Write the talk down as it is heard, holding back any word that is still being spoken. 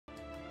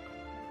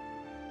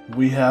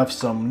We have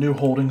some new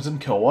holdings in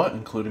Kilwa,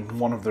 including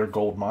one of their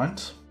gold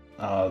mines.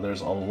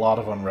 There's a lot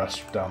of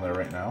unrest down there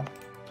right now.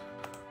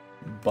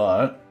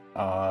 But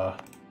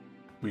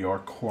we are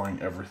coring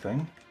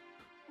everything.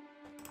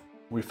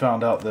 We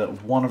found out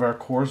that one of our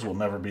cores will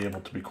never be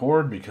able to be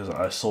cored because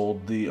I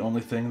sold the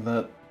only thing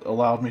that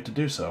allowed me to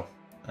do so.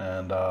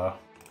 And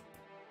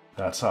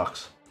that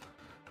sucks.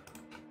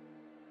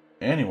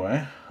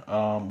 Anyway,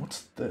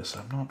 what's this?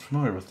 I'm not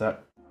familiar with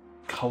that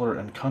color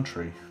and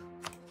country.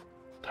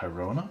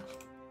 Tyrona?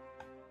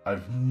 I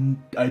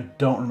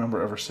don't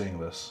remember ever seeing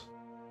this.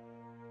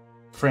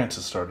 France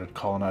has started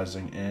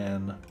colonizing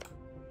in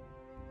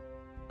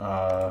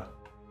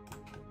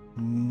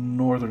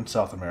northern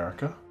South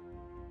America.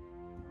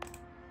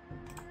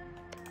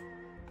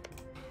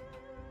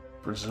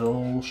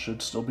 Brazil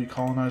should still be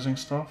colonizing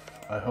stuff,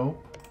 I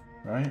hope,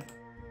 right?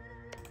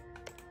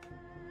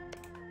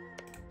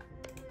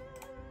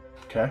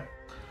 Okay.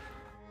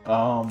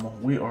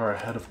 We are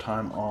ahead of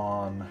time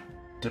on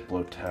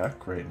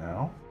Diplotech right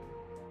now.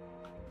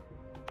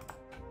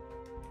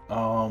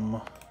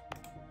 I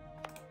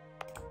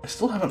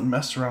still haven't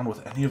messed around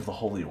with any of the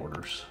holy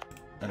orders,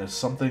 and it's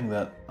something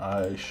that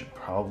I should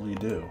probably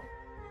do.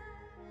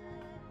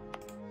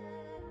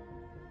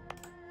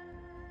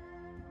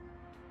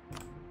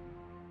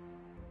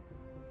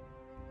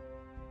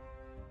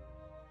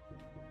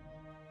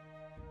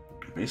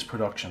 Base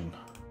production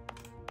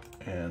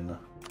in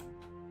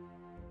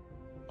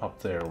up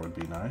there would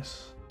be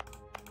nice.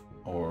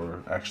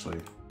 Or actually,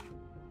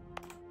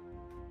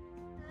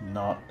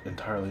 not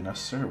entirely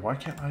necessary. Why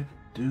can't I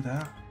do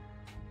that?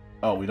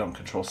 Oh, we don't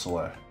control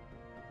Soleil.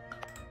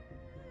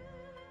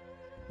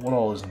 What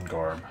all is in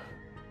Garb?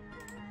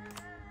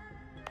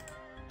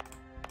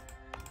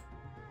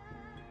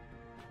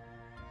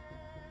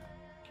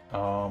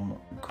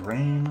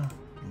 Grain,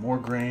 more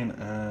grain,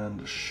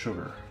 and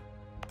sugar.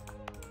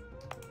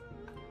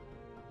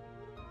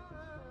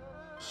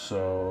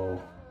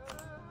 So...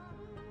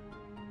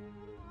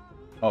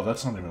 oh,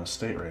 that's not even a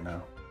state right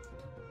now.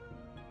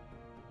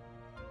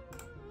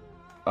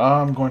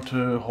 I'm going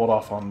to hold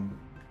off on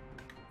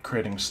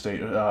creating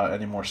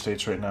any more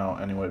states right now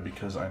anyway,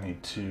 because I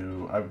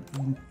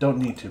don't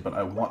need to, but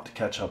I want to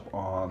catch up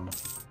on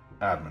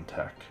admin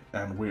tech,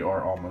 and we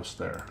are almost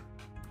there.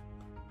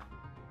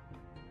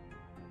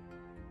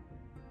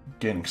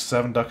 Gaining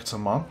 7 ducats a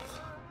month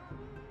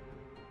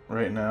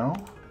right now.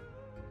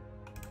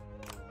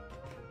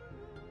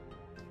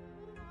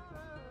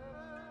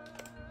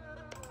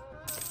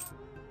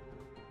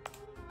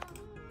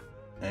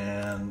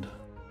 And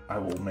I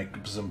will make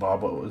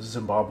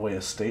Zimbabwe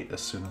a state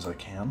as soon as I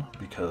can,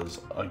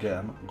 because,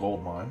 again,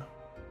 gold mine.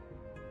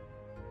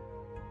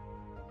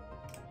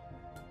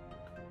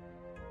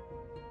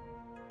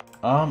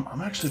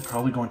 I'm actually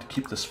probably going to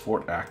keep this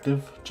fort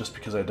active, just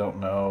because I don't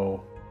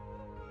know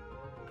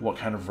what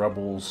kind of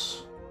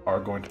rebels are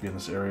going to be in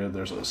this area.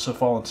 There's a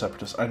Sophalan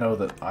Separatist. I know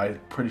that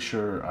I'm pretty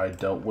sure I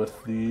dealt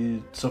with the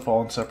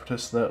Sophalan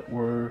Separatists that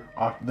are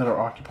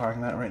occupying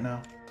that right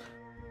now.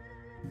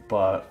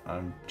 But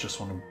I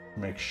just want to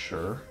make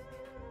sure.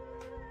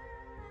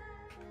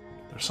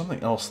 There's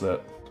something else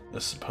that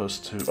is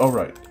supposed to... oh,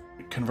 right.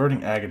 Converting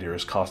Agadir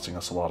is costing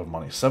us a lot of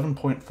money.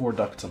 7.4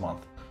 ducats a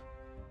month.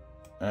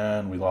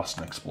 And we lost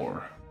an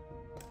explorer.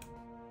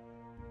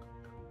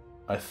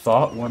 I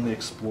thought when the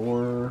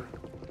explorer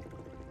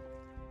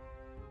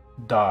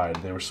died,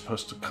 they were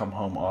supposed to come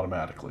home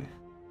automatically.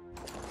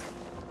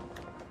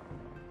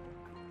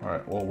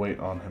 Alright, we'll wait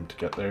on him to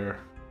get there.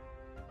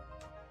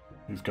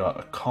 We've got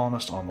a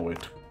colonist on the way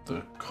to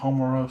the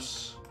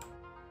Comoros.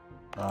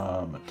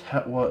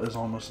 Tetwa is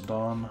almost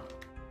done,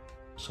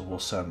 so we'll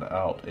send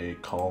out a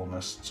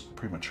colonist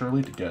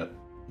prematurely to get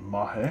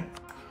Mahe,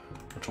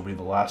 which will be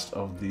the last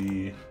of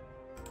the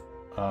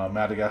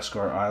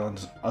Madagascar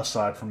islands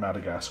aside from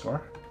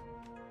Madagascar.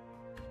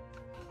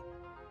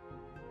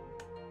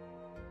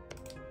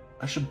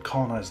 I should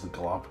colonize the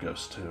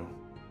Galapagos too.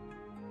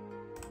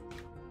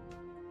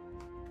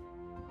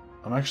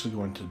 I'm actually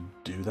going to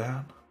do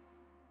that.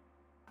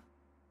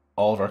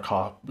 All of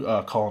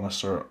our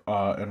colonists are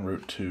en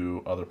route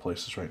to other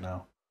places right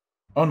now.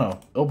 Oh no,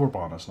 Il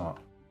Bourbon is not.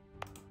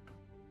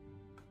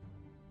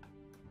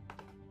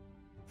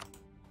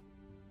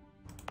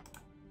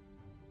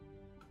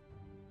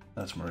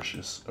 That's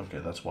Mauritius. Okay,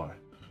 that's why.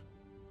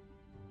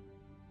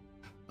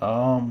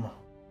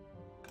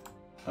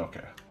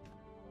 Okay.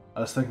 I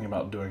was thinking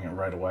about doing it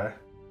right away.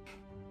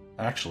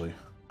 Actually,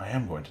 I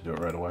am going to do it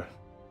right away.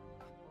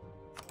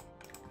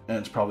 And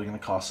it's probably going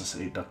to cost us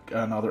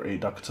another 8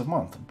 ducats a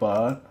month,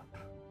 but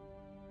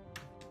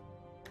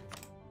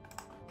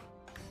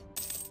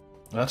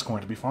that's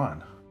going to be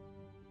fine.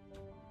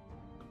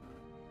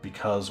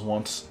 Because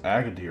once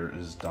Agadir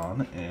is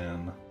done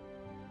in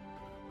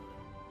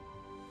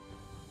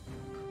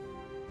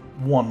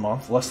 1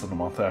 month, less than a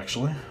month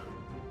actually,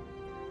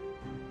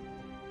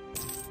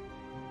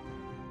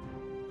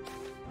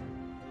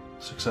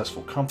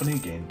 successful company,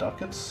 gain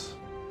ducats.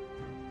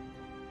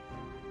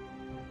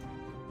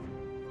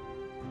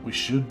 We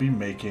should be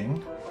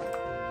making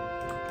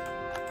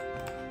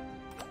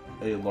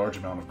a large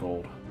amount of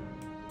gold.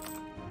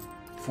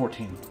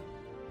 14.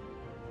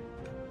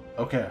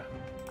 Okay.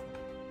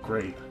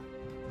 Great.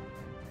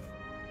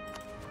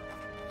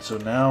 So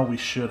now we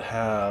should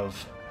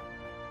have...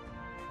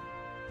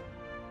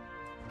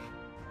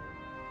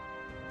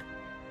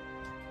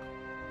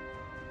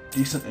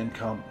 decent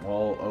income.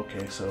 Well,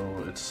 okay,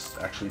 so it's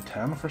actually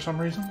 10 for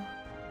some reason.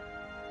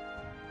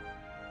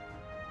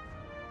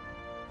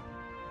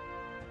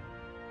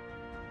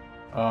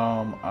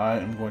 I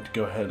am going to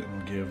go ahead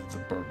and give the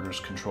burghers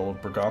control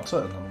of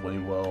Braganza, and then we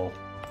will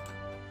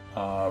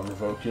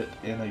revoke it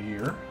in a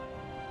year.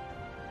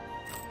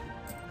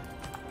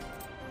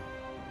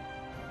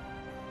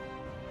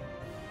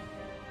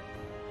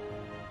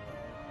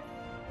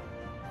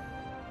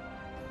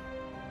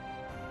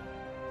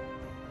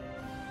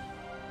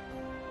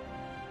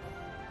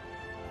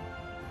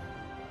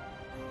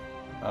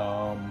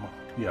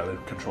 Yeah, they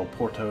control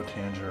Porto,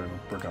 Tanger, and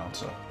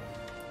Braganza.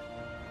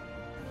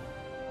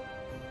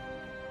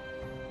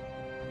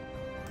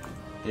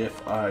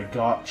 If I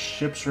got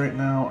ships right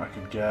now, I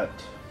could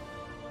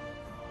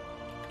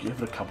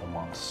give it a couple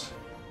months.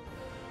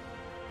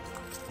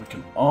 We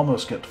can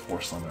almost get to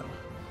force limit.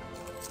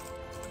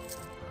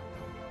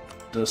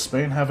 Does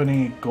Spain have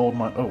any gold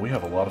mine? Oh, we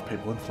have a lot of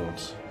papal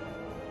influence.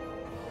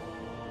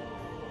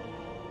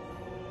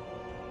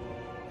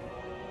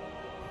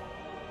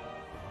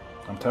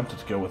 I'm tempted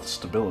to go with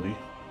stability,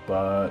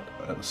 but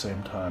at the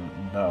same time,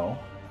 no.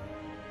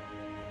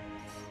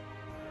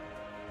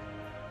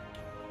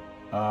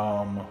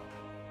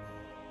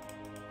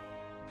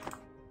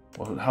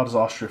 Well, how does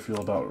Austria feel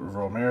about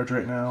rural marriage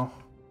right now?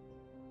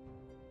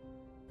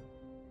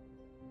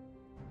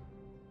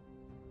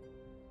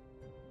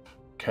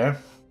 Okay.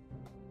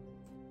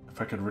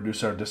 If I could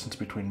reduce our distance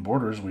between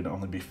borders, we'd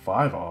only be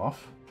 5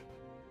 off.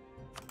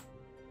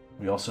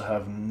 We also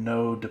have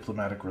no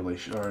diplomatic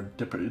relation or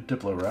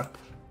diplo rep,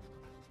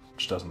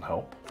 which doesn't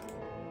help.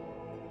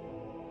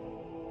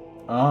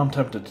 I'm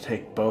tempted to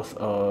take both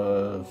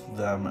of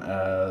them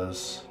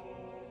as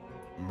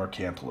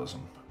mercantilism.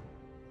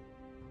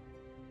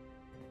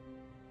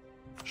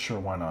 Sure,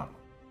 why not?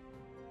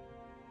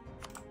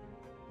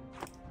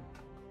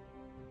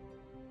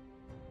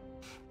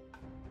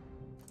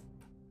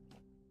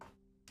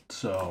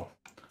 So,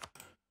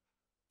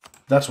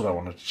 that's what I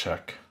wanted to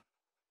check.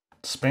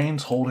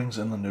 Spain's holdings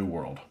in the New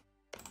World.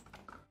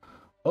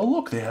 Oh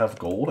look, they have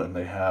gold, and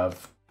they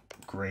have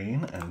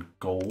grain, and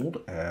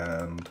gold,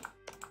 and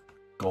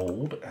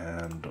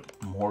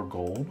more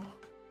gold.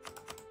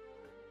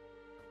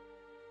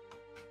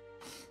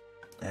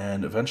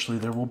 And eventually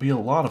there will be a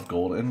lot of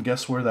gold, and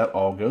guess where that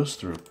all goes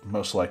through?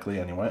 Most likely,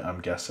 anyway,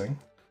 I'm guessing.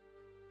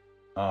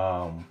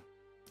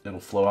 It'll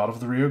flow out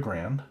of the Rio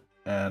Grande,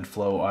 and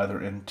flow either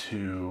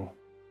into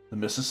the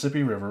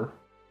Mississippi River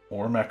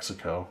or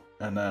Mexico,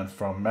 and then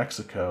from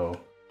Mexico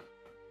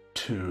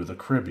to the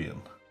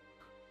Caribbean,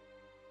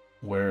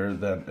 where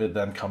it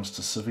then comes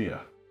to Sevilla.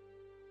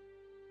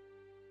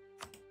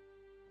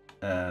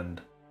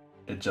 And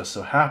it just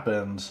so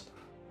happens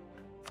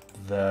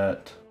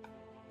that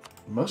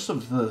most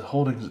of the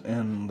holdings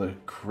in the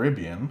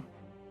Caribbean...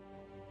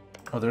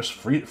 Oh, there's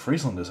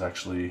Friesland is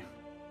actually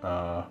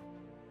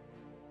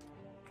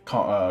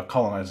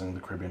colonizing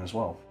the Caribbean as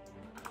well.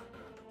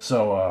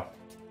 So,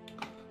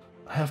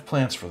 I have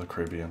plans for the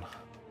Caribbean.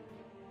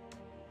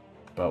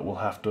 But we'll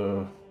have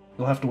to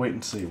wait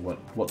and see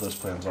what those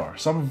plans are.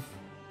 Some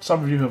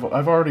of you have...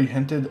 I've already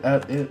hinted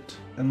at it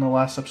in the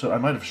last episode. I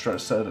might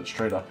have said it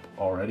straight up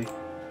already.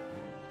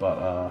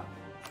 But,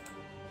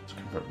 let's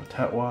convert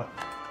Matetwa.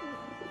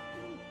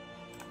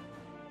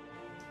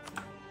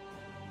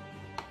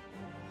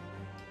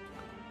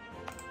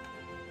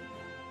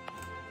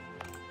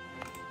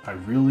 I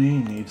really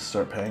need to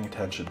start paying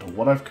attention to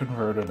what I've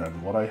converted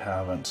and what I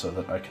haven't so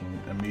that I can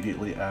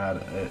immediately add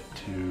it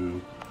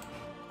to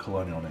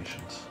colonial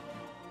nations.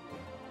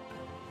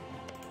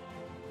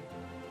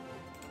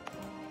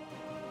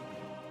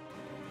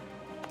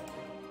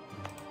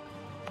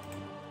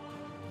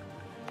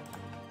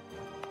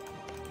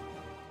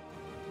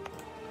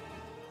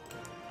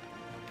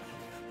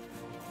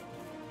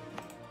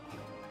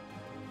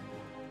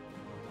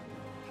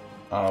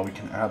 We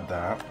can add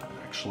that,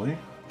 actually.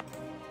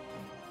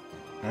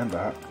 And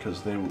that,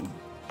 because they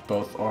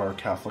both are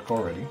Catholic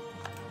already.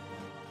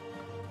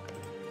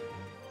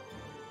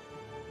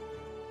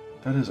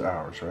 That is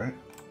ours, right?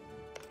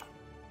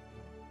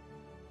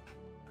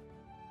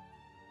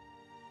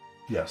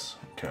 Yes,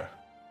 okay.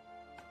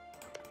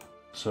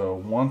 So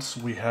once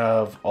we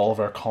have all of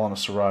our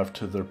colonists arrive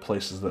to their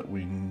places that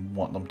we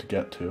want them to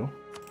get to...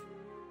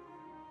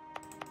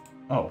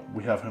 Oh,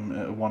 we have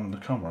him one in the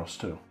Comoros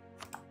too.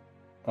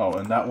 Oh,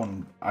 and that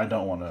one I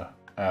don't want to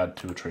add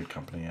to a trade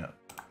company yet,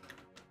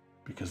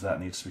 because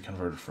that needs to be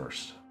converted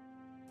first.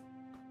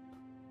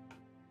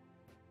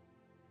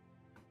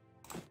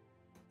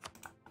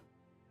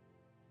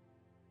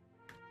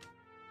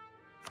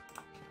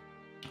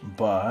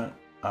 But,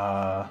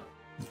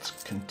 let's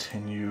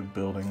continue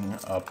building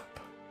up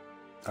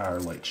our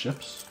light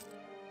ships.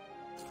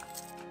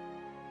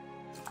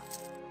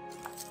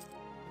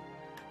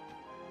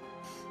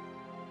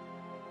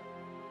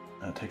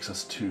 That takes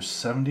us to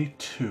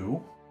 72.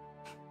 Do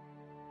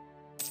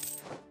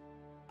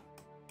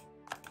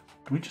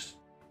we just...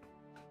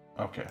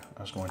 Okay,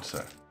 I was going to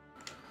say.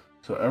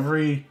 So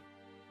every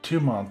 2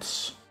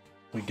 months,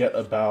 we get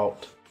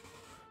about...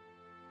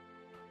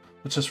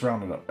 Let's just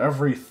round it up.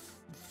 Every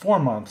 4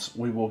 months,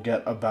 we will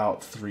get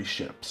about 3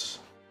 ships.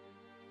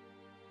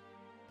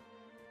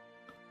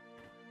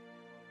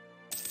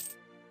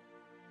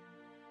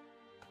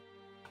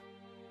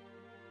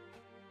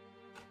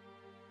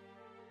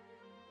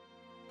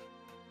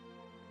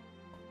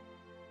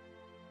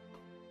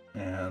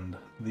 And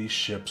the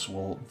ships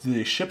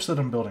that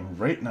I'm building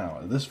right now,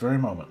 at this very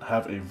moment,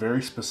 have a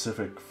very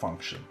specific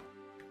function.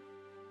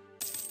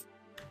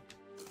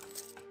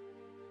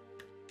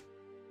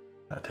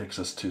 That takes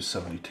us to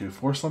 72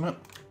 force limit.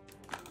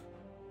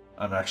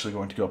 I'm actually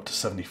going to go up to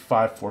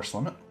 75 force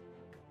limit.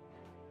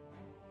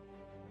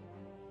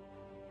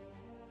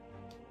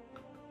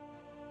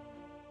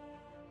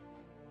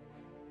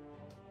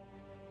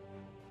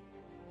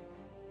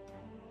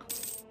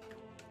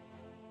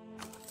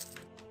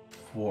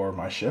 For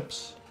my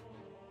ships.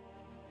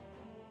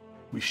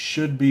 We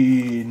should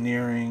be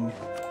nearing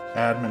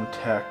Admin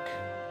Tech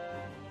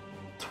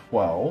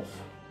 12,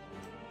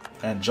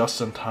 and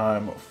just in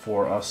time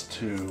for us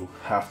to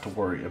have to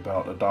worry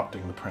about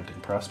adopting the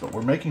printing press, but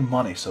we're making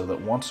money so that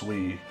once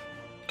we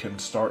can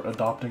start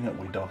adopting it,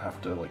 we don't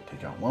have to like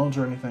take out loans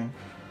or anything.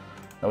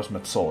 That was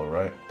Metsola,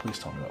 right? Please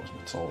tell me that was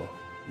Metsola.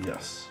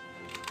 Yes.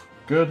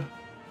 Good.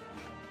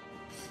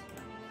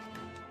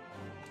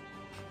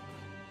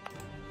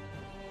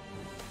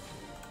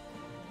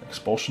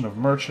 Expulsion of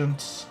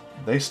merchants.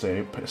 They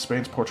stay.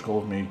 Spain's Portugal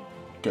of me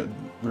get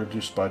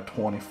reduced by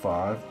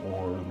 25,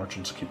 or the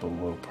merchants keep a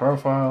low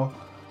profile.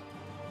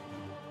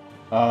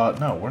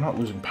 No, we're not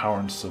losing power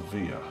in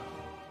Sevilla.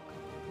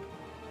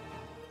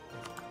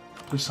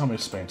 Please tell me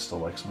Spain still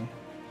likes me.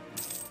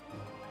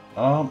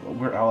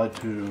 We're allied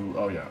to...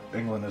 Oh yeah,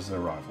 England is their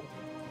rival.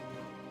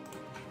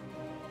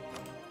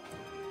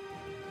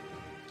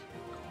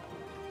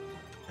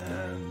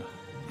 And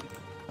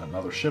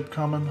another ship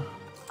coming.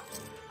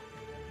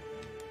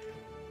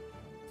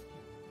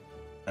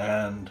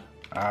 And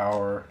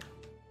our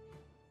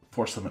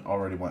force limit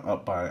already went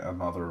up by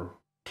another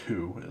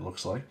 2, it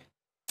looks like.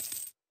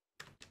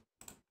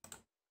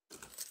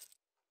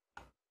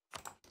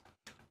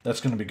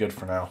 That's going to be good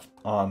for now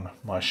on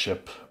my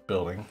ship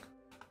building,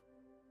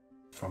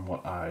 from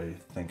what I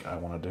think I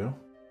want to do.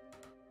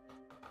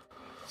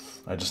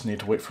 I just need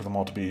to wait for them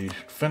all to be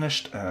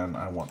finished, and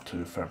I want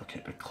to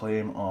fabricate a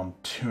claim on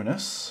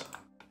Tunis.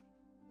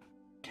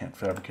 Can't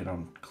fabricate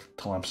on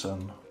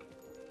Tlemcen.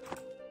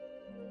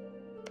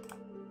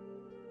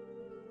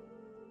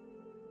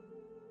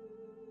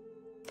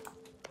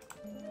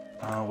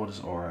 What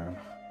is Oran?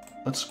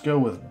 Let's go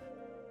with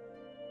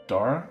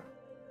Dara.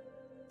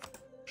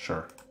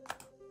 Sure.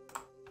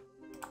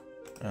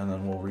 And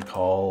then we'll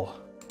recall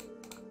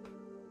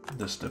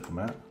this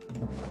diplomat.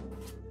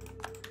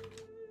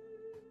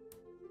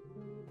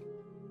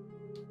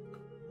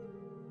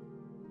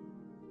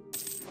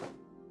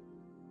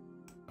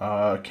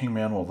 King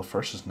Manuel the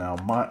First is now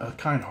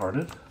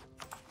kind-hearted.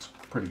 It's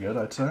pretty good,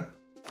 I'd say.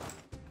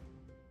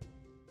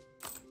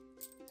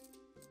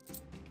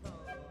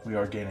 We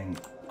are gaining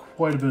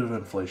quite a bit of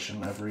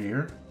inflation every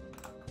year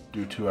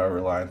due to our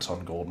reliance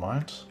on gold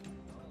mines.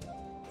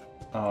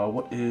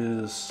 What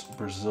is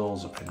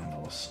Brazil's opinion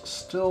of us?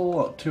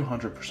 Still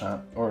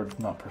 200%, or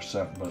not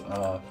percent,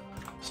 but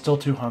still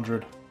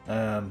 200,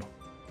 and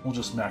we'll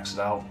just max it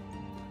out.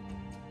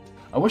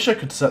 I wish I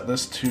could set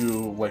this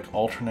to like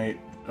alternate,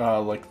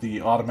 like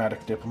the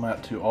automatic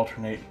diplomat to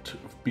alternate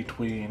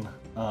between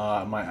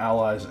my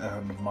allies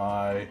and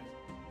my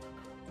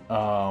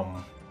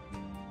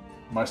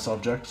my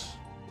subjects,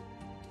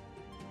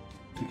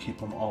 to keep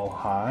them all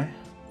high.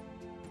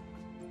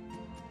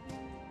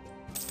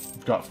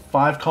 We've got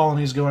 5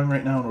 colonies going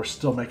right now, and we're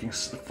still making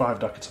 5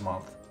 ducats a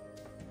month.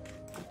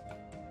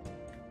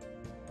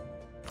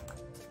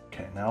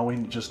 Okay, now we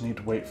just need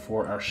to wait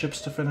for our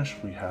ships to finish.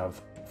 We have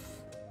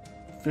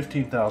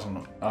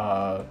 15,000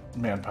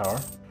 manpower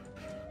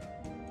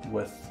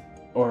with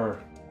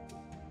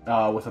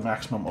a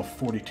maximum of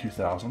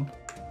 42,000.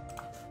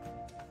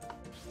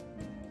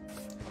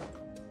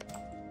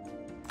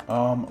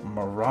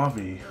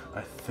 Moravi,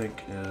 I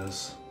think,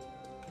 is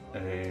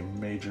a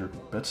major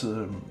Betsy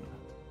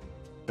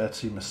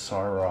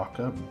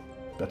Misaraka.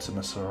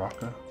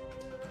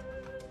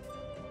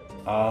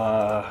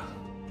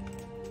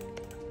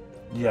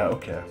 Yeah,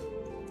 okay.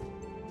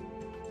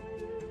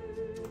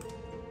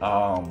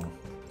 I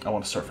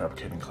want to start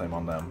fabricating claim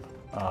on them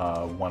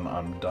when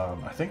I'm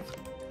done. I think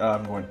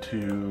I'm going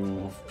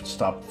to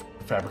stop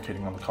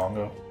fabricating on the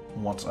Congo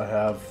once I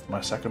have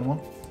my second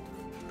one.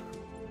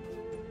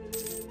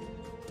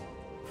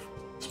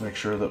 Let's make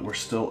sure that we're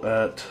still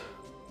at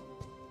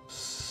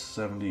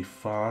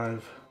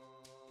 75.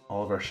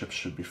 All of our ships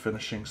should be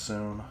finishing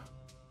soon.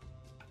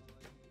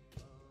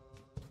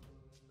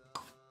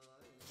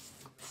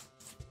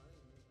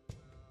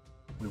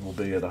 We will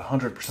be at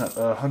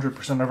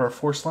 100% of our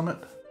force limit.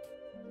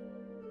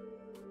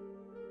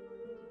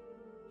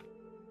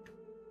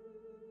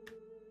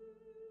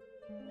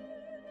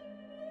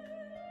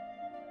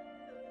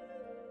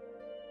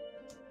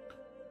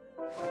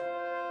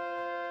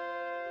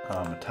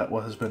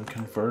 Matetwa has been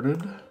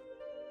converted.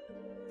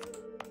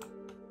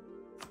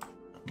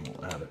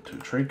 We'll add it to a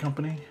trade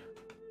company.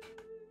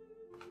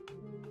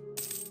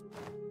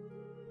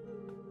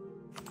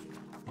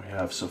 We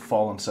have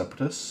Fallen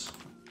Separatists.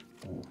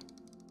 Ooh,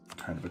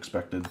 kind of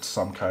expected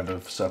some kind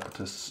of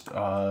Separatists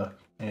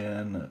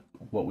in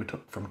what we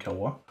took from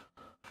Kilwa.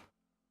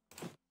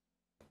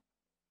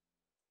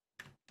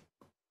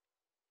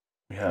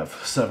 We have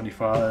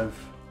 75.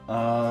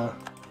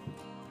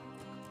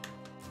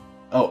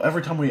 Oh,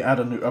 every time we add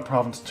a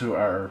province to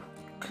our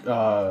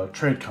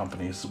trade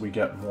companies, we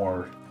get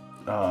more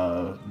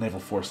naval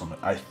force limit,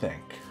 I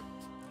think.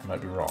 I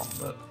might be wrong,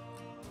 but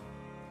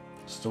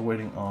still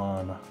waiting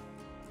on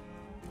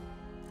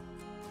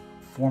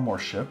 4 more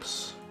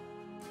ships.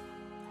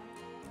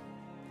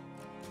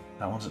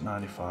 That one's at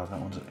 95, that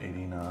one's at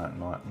 89,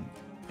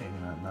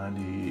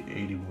 90,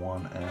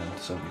 81, and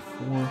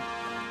 74.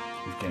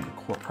 We've gained a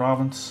core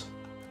province.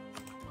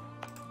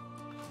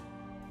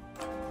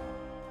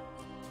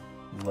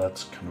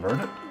 Let's convert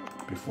it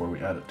before we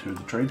add it to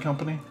the trade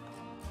company.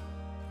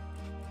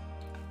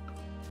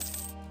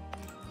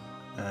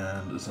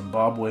 And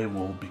Zimbabwe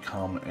will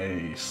become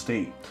a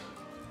state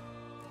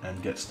and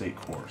get state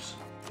cores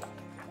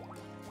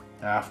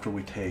after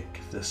we take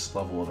this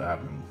level of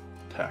admin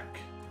tech,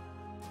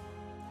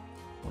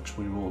 which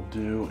we will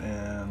do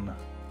in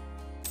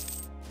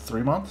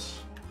 3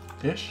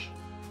 months-ish.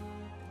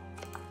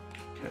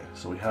 Okay,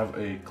 so we have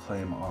a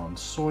claim on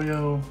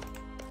Soyo.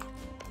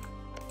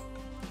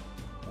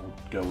 We'll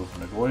go with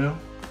Nagoya.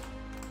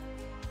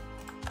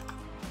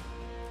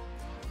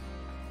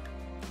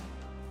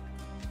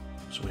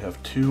 So we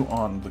have 2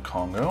 on the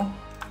Congo.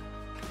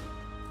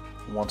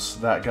 Once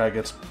that guy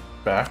gets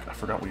back, I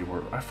forgot we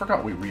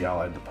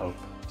re-allied the Pope.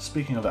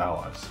 Speaking of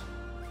allies.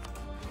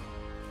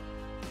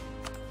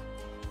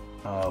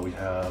 We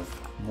have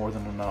more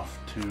than enough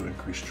to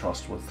increase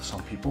trust with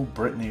some people.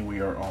 Brittany,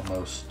 we are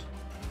almost...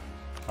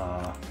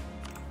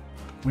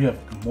 we have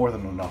more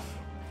than enough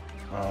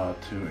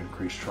to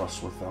increase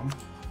trust with them.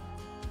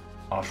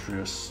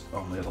 Austria's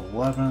only at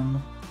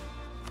 11.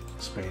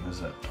 Spain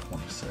is at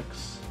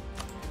 26.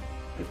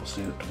 Papal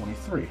State at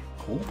 23.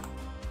 Cool.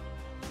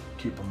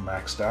 Keep them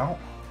maxed out.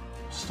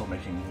 Still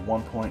making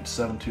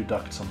 1.72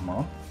 ducats a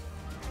month.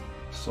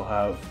 Still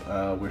have,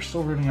 we're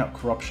still rooting out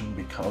corruption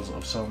because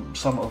of some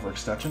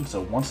overextension,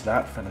 so once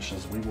that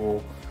finishes, we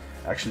will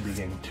actually be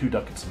getting 2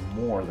 ducats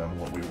more than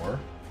what we were.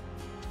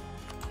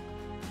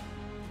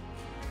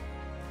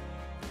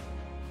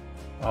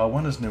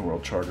 When is New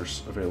World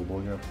Charters available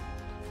again?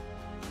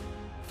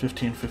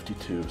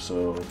 1552,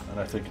 so, and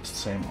I think it's the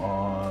same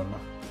on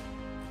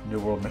New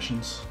World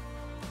Missions.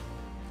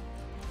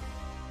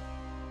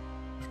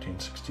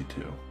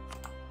 1562.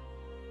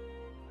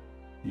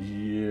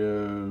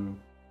 Yeah.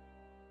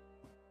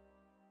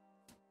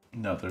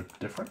 No, they're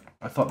different.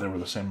 I thought they were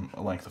the same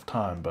length of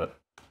time, but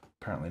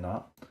apparently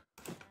not.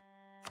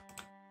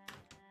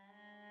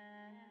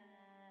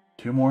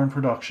 2 more in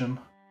production.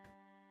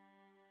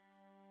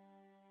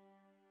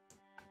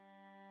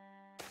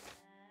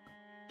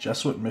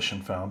 Jesuit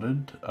mission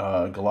founded.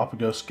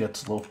 Galapagos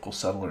gets local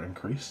settler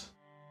increase.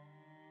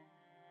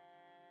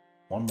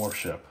 1 more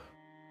ship.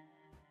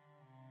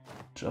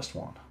 Just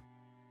 1.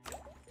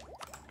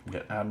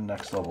 Get add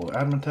next level of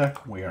admin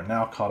tech. We are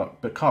now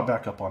caught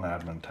back up on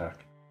admin tech.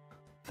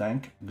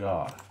 Thank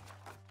God.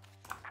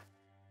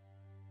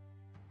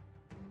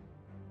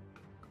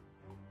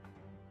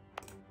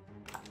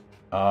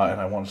 And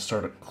I want to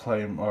start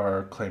claiming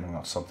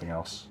on something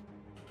else.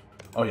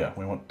 Oh yeah,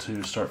 we want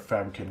to start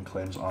fabricating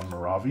claims on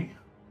Moravi.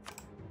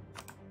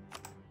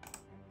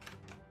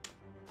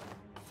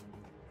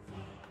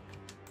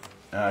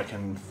 I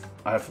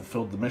have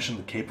fulfilled the mission,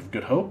 the Cape of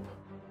Good Hope.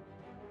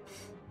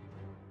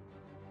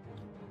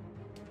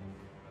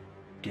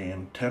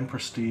 Gain 10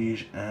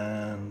 prestige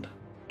and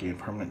gain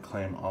permanent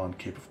claim on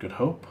Cape of Good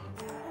Hope.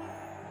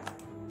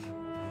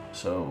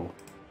 So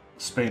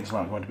Spain's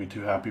not going to be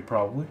too happy,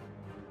 probably.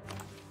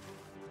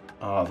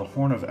 The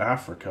Horn of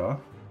Africa.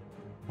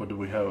 What do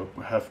we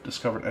have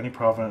discovered any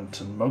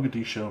province in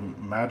Mogadishu,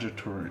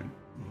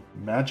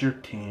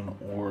 Majertine,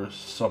 or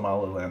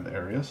Somaliland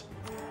areas.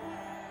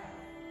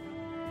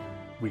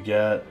 We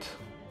get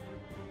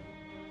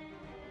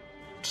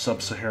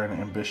Sub-Saharan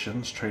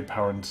ambitions, trade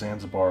power in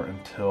Zanzibar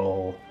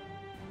until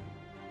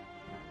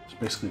it's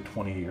basically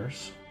 20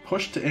 years.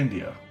 Push to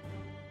India.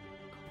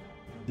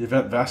 The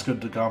event Vasco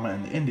da Gama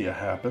in India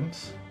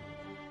happens,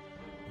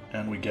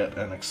 and we get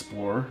an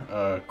explorer,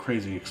 a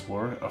crazy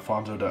explorer,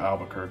 Afonso de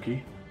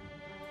Albuquerque.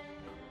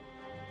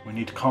 We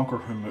need to conquer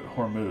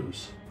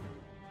Hormuz.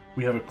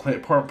 We have a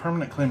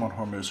permanent claim on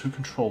Hormuz. Who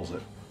controls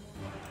it?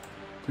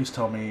 Please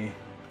tell me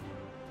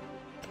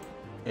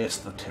it's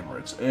the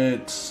Timurids.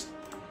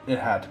 It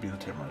had to be the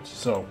Timurids.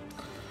 So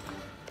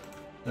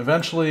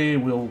eventually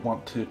we'll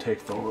want to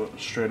take we'll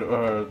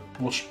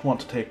want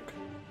to take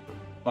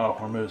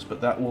Hormuz, but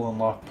that will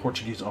unlock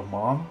Portuguese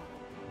Oman.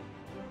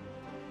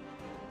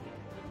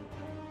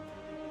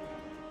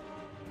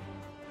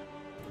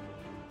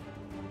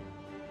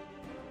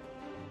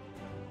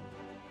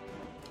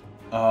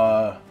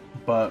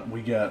 But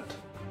we get,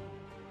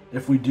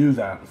 if we do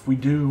that, if we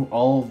do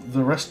all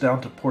the rest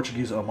down to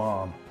Portuguese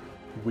Oman,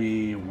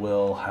 we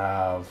will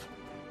have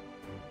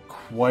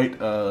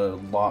quite a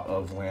lot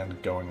of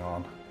land going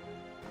on.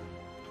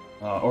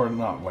 Or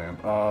not land.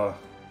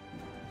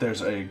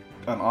 There's an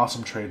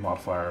awesome trade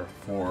modifier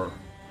for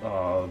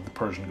the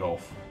Persian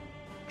Gulf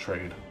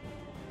trade.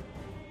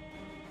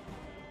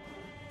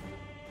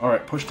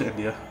 Alright, push to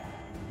India.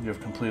 You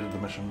have completed the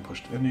mission.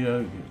 Push to India.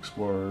 You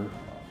explore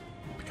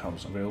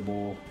becomes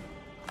available.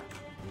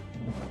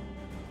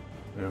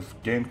 We have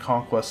gained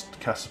conquest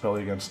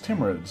Cassipelli against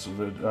Timurids,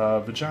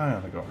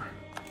 Vijayanagar.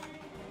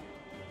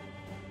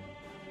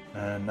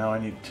 And now I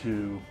need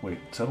to wait,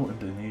 settle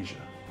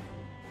Indonesia.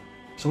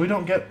 So we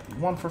don't get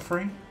one for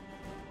free?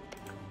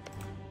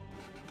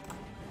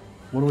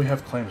 What do we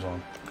have claims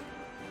on?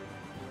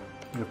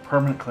 We have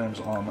permanent claims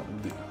on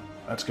the...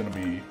 That's going to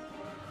be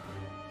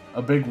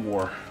a big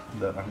war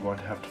that I'm going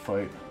to have to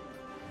fight.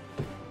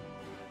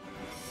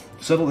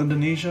 Settle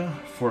Indonesia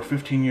for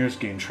 15 years,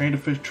 gain trade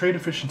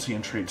efficiency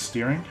and trade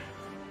steering.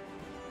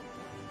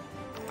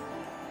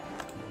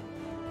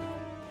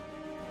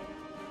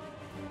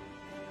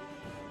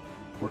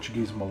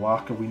 Portuguese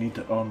Malacca, we need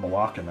to own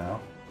Malacca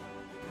now.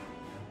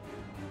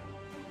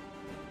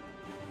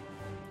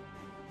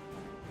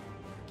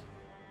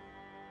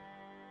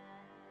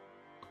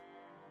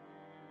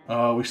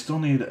 We still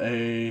need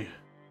a...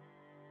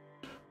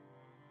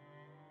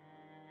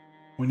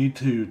 We need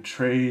to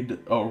trade...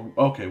 Oh,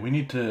 okay, we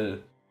need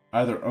to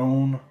either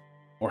own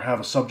or have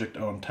a subject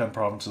own 10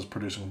 provinces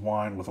producing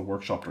wine with a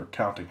workshop or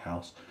counting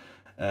house,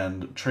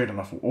 and trade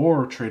enough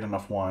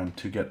wine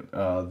to get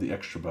the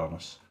extra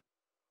bonus.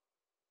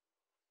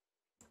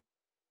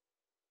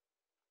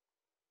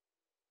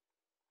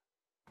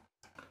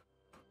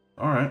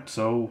 Alright,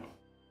 so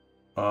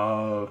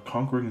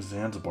conquering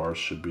Zanzibar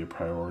should be a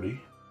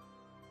priority.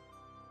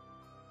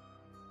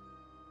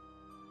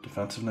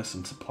 Defensiveness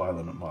and supply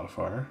limit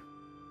modifier.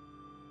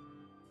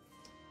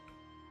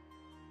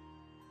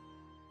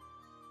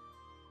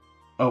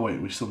 Oh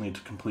wait, we still need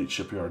to complete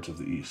shipyards of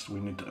the east. We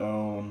need to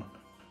own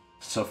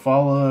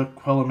Sofala,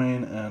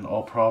 Quelimane, and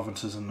all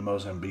provinces in the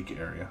Mozambique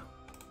area.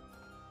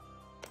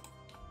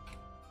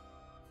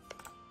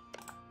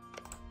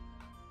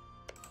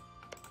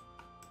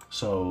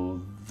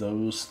 So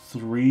those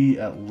three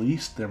at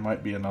least. There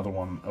might be another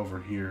one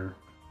over here,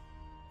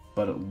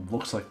 but it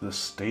looks like the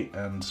state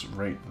ends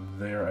right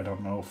there. I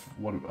don't know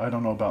I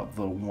don't know about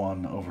the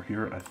one over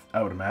here.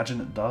 I would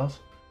imagine it does,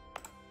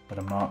 but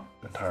I'm not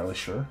entirely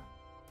sure.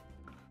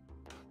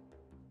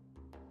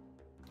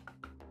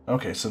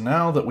 Okay, so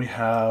now that we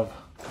have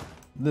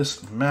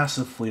this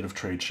massive fleet of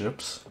trade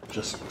ships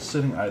just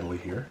sitting idly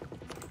here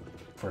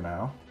for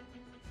now,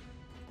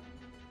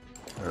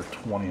 there are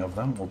 20 of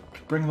them. We'll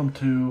bring them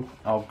to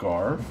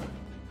Algarve.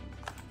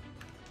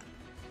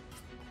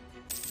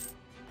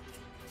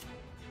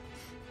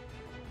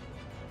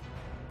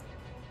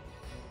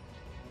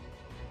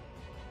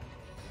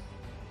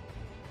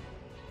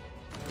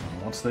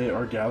 Once they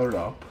are gathered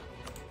up,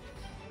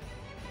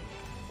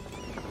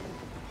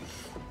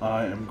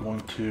 I am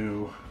going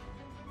to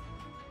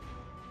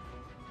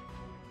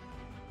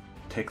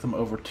take them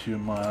over to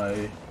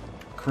my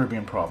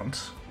Caribbean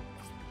province.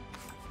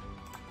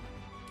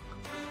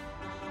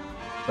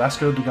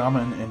 Vasco da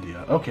Gama in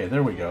India. Okay,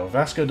 there we go.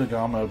 Vasco da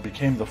Gama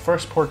became the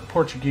first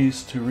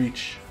Portuguese to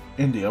reach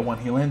India when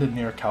he landed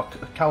near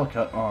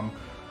Calicut on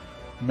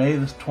May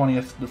the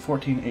 20th,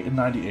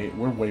 1498.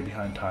 We're way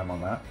behind time on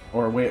that.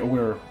 Or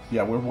we're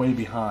way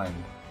behind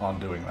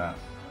on doing that.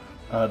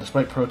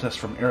 Despite protests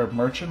from Arab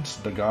merchants,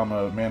 da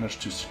Gama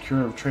managed to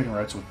secure trading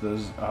rights with the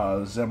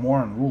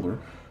Zamorin ruler,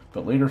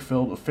 but later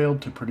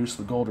failed to produce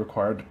the gold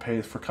required to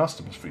pay for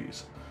customs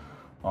fees.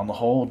 On the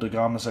whole, da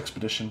Gama's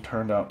expedition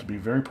turned out to be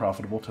very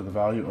profitable. To the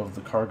value of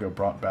the cargo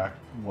brought back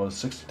was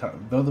 60 times,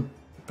 though the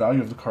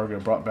value of the cargo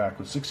brought back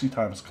was 60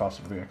 times the cost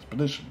of the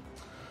expedition.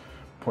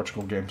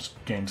 Portugal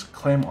gains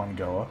claim on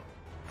Goa.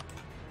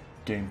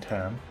 Gain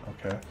 10.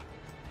 Okay.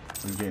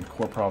 We gained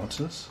core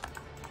provinces.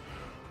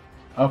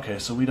 Okay,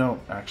 so we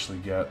don't actually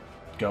get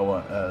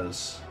Goa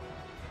as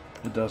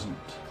it doesn't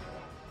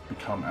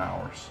become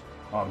ours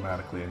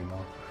automatically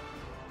anymore.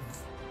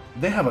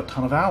 They have a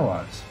ton of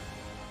allies.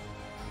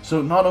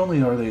 So not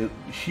only are they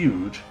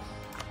huge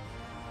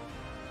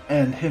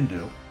and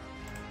Hindu,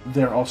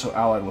 they're also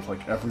allied with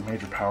like every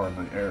major power in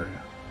the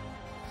area.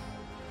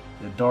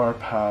 Idar,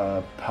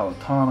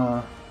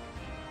 Palatana.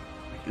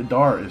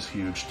 Idar is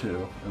huge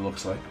too, it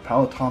looks like.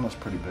 Palatana's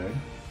pretty big.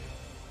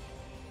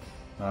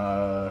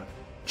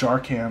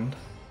 Jharkhand.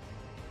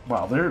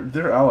 Wow,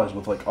 they're allies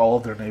with like all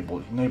of their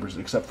neighbors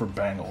except for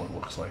Bengal, it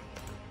looks like.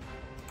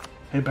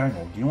 Hey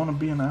Bengal, do you want to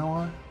be an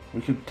ally?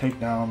 We could take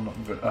down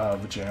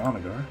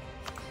Vijayanagar.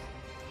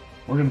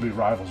 We're going to be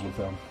rivals with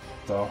them,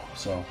 though,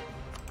 so...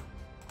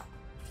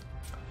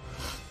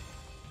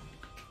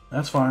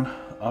 That's fine.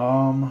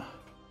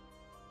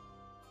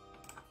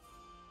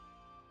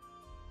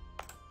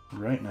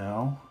 Right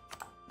now,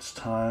 it's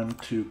time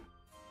to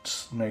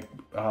make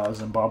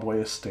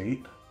Zimbabwe a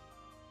state.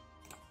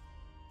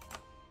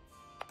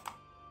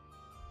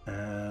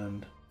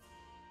 and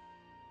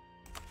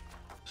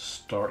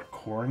start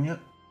coring it.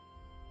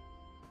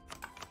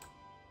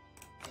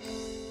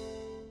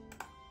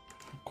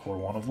 Core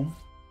one of them.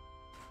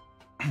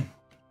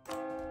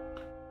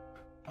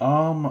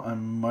 I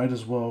might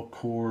as well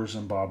core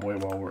Zimbabwe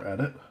while we're at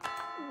it.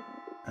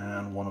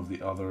 And one of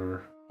the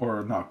other,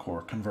 or not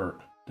core,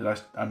 convert.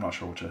 I'm not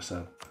sure which I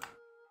said.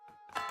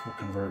 We'll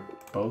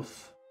convert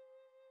both.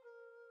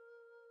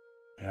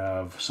 We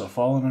have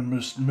Sofalin and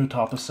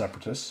Mutapa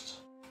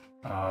separatists,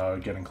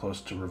 getting close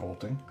to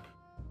revolting.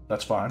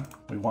 That's fine.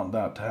 We want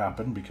that to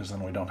happen because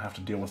then we don't have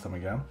to deal with them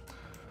again.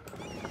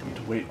 We need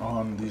to wait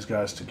on these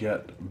guys to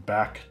get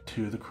back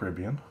to the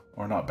Caribbean.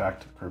 Or not back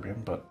to the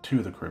Caribbean, but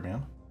to the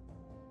Caribbean.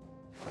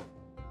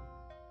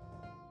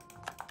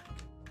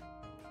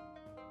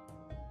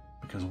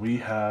 Because we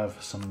have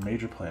some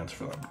major plans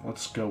for them.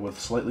 Let's go with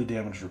slightly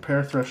damaged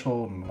repair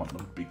threshold and want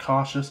them to be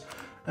cautious.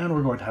 And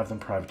we're going to have them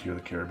privateer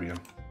the Caribbean.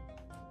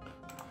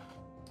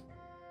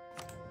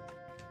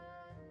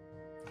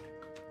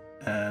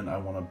 And I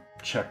want to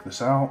check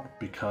this out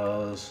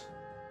because...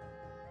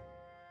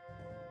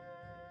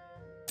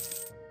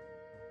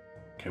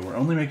 Okay, we're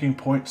only making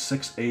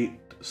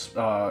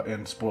 0.68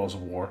 in spoils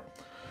of war.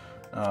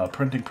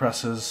 Printing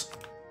presses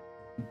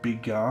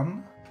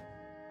begun.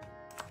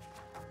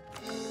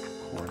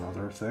 Or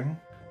another thing.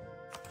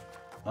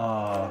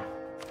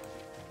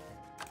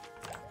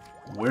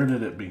 Where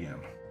did it begin?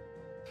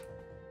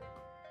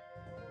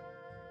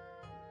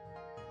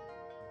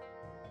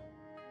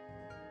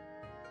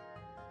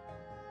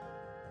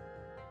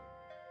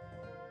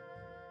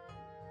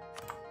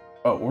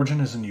 Oh, origin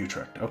is in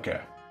Utrecht.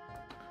 Okay.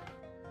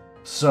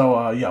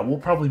 So, yeah, we'll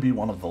probably be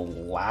one of the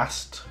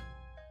last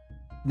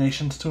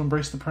nations to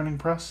embrace the printing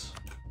press.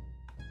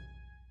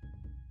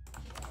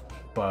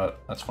 But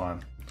that's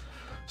fine.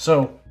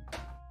 So,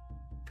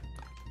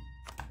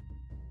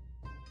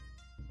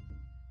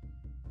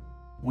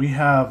 we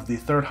have the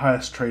third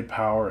highest trade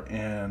power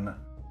in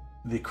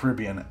the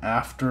Caribbean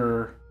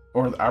after,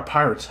 or our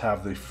pirates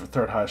have the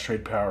third highest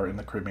trade power in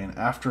the Caribbean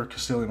after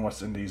Castilian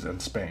West Indies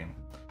and Spain.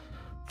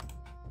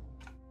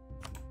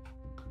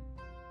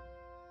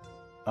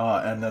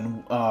 And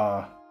then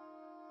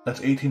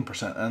that's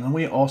 18%, and then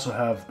we also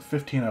have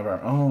 15%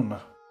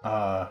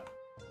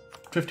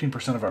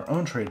 of our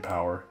own trade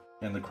power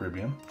in the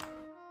Caribbean.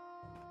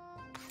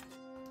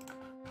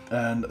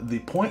 And the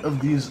point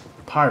of these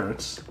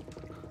pirates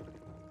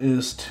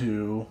is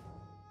to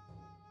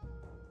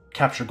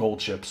capture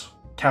gold ships,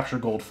 capture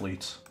gold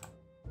fleets,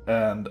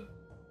 and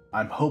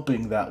I'm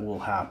hoping that will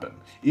happen,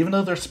 even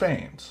though they're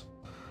Spain's,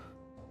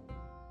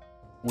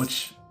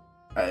 which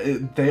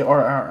they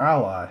are our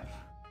ally.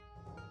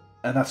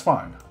 And that's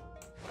fine.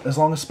 As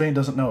long as Spain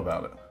doesn't know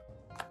about it.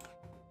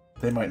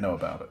 They might know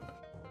about it.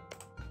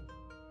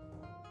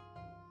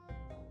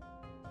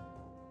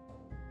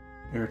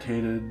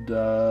 Irritated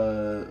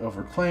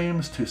over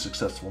claims, 2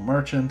 successful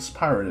merchants,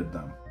 pirated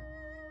them.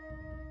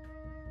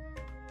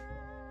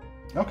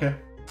 Okay.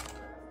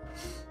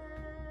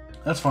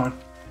 That's fine.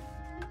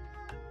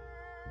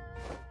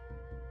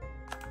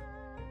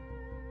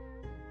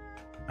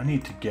 I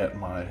need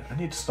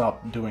to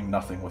stop doing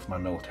nothing with my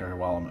military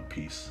while I'm at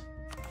peace.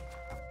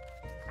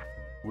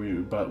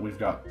 But we've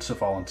got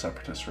Sofalin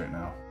separatists right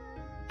now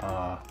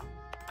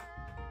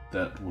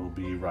that will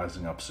be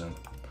rising up soon.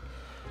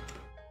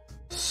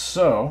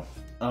 So,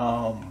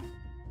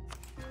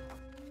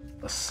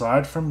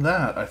 aside from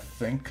that, I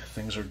think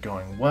things are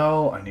going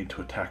well. I need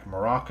to attack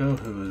Morocco,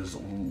 who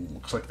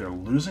looks like they're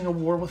losing a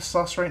war with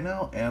Sus right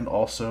now, and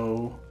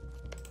also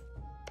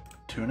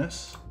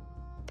Tunis.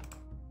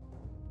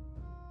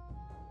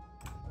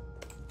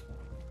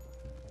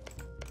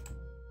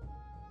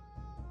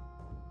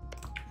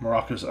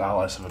 Morocco's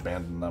allies have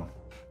abandoned them.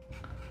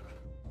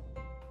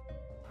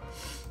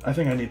 I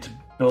think I need to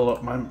build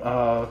up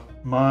my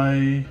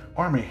my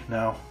army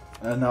now,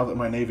 and now that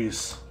my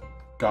navy's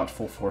got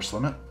full force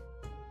limit.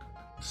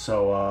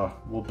 So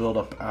we'll build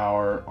up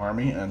our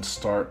army and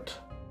start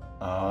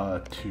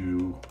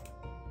to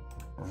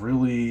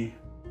really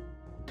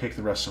take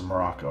the rest of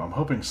Morocco. I'm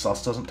hoping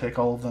Sus doesn't take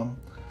all of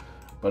them,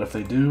 but if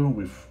they do,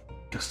 we've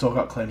still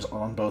got claims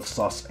on both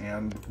Sus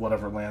and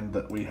whatever land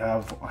that we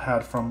have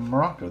had from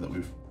Morocco that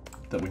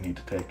we need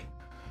to take,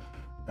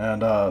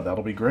 and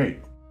that'll be great.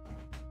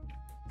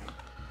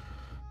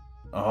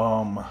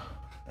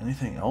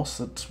 Anything else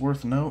that's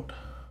worth note?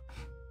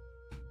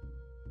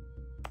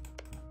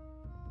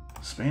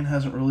 Spain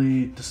hasn't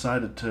really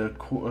decided to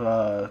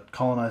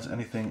colonize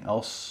anything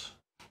else,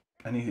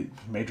 any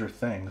major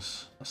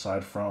things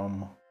aside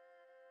from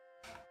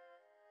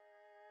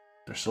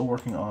they're still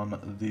working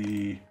on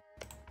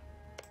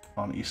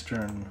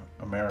Eastern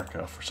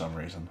America for some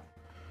reason.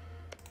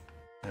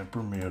 They have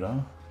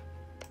Bermuda.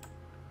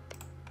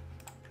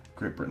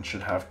 Great Britain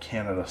should have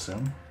Canada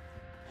soon.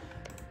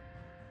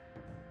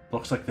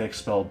 Looks like they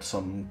expelled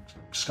some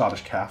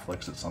Scottish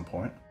Catholics at some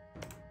point.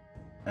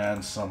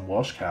 And some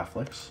Welsh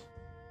Catholics.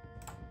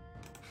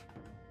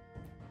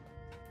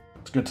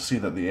 It's good to see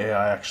that the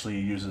AI actually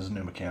uses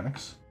new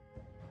mechanics.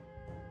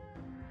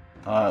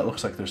 It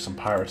looks like there's some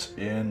pirates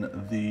in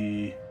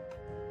the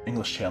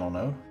English Channel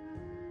node.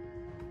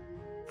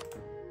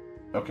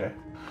 Okay.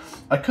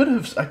 I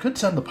could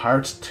send the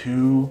pirates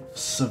to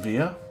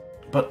Sevilla,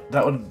 but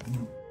that would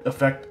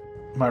affect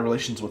my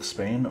relations with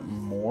Spain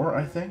more,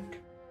 I think.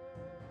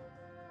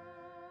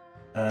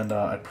 And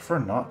I'd prefer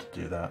not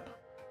to do that.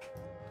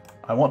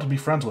 I want to be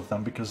friends with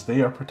them because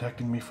they are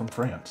protecting me from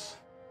France.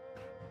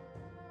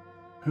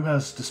 Who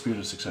has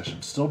disputed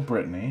succession? Still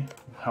Brittany.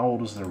 How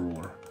old is their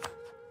ruler?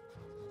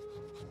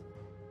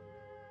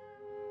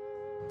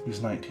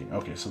 He's 19.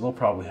 Okay, so they'll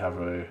probably have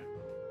a...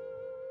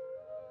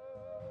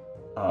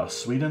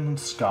 Sweden and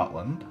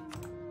Scotland.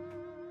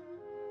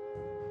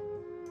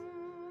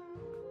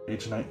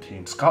 Age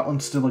 19.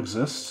 Scotland still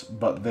exists,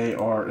 but they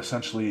are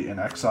essentially in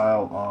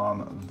exile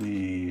on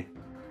the...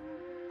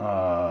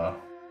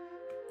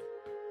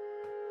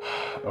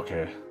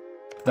 Okay.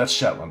 That's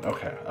Shetland.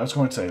 Okay. I was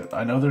going to say,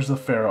 I know there's the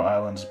Faroe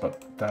Islands,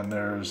 but then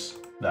there's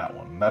that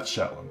one. That's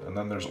Shetland. And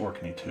then there's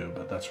Orkney too,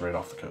 but that's right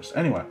off the coast.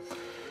 Anyway,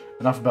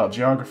 enough about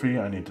geography.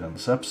 I need to end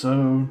this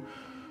episode.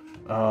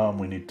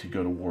 We need to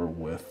go to war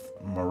with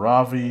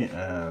Moravi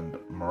and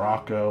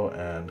Morocco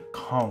and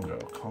Congo.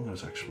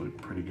 Congo's actually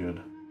pretty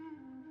good.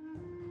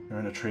 They're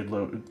in a trade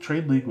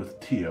league with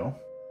Tio.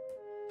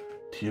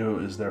 Tio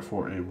is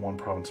therefore a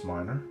one-province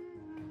minor.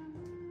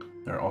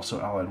 They're also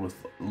allied with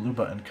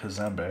Luba and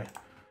Kazembe.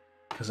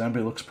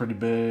 Kazembe looks pretty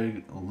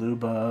big.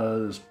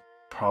 Luba is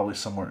probably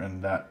somewhere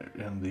in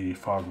the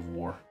fog of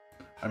war.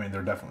 I mean,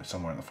 they're definitely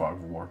somewhere in the fog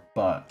of war,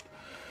 but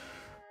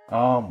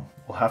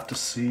we'll have to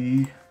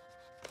see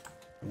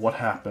what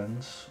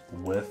happens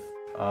with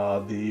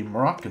the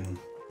Moroccan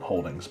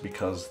holdings,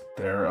 because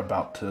they're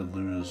about to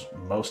lose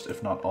most,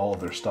 if not all, of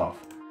their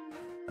stuff,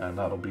 and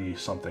that'll be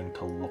something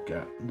to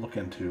look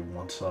into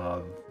once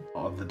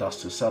the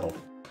dust is settled.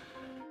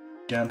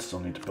 Again, still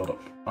need to build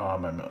up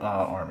my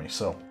army,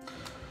 so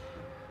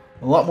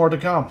a lot more to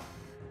come.